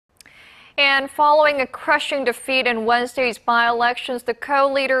And following a crushing defeat in Wednesday's by-elections, the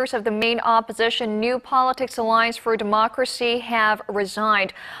co-leaders of the main opposition New Politics Alliance for Democracy have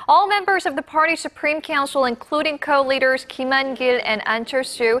resigned. All members of the party's Supreme Council, including co-leaders Han-gil and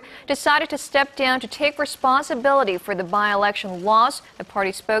Cheol-soo, decided to step down to take responsibility for the by-election loss, the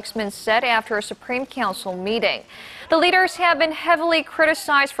party spokesman said after a Supreme Council meeting. The leaders have been heavily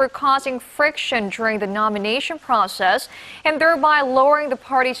criticized for causing friction during the nomination process and thereby lowering the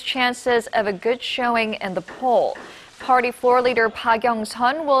party's chances of a good showing in the poll. Party floor leader Park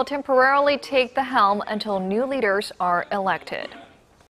Young-sun will temporarily take the helm until new leaders are elected.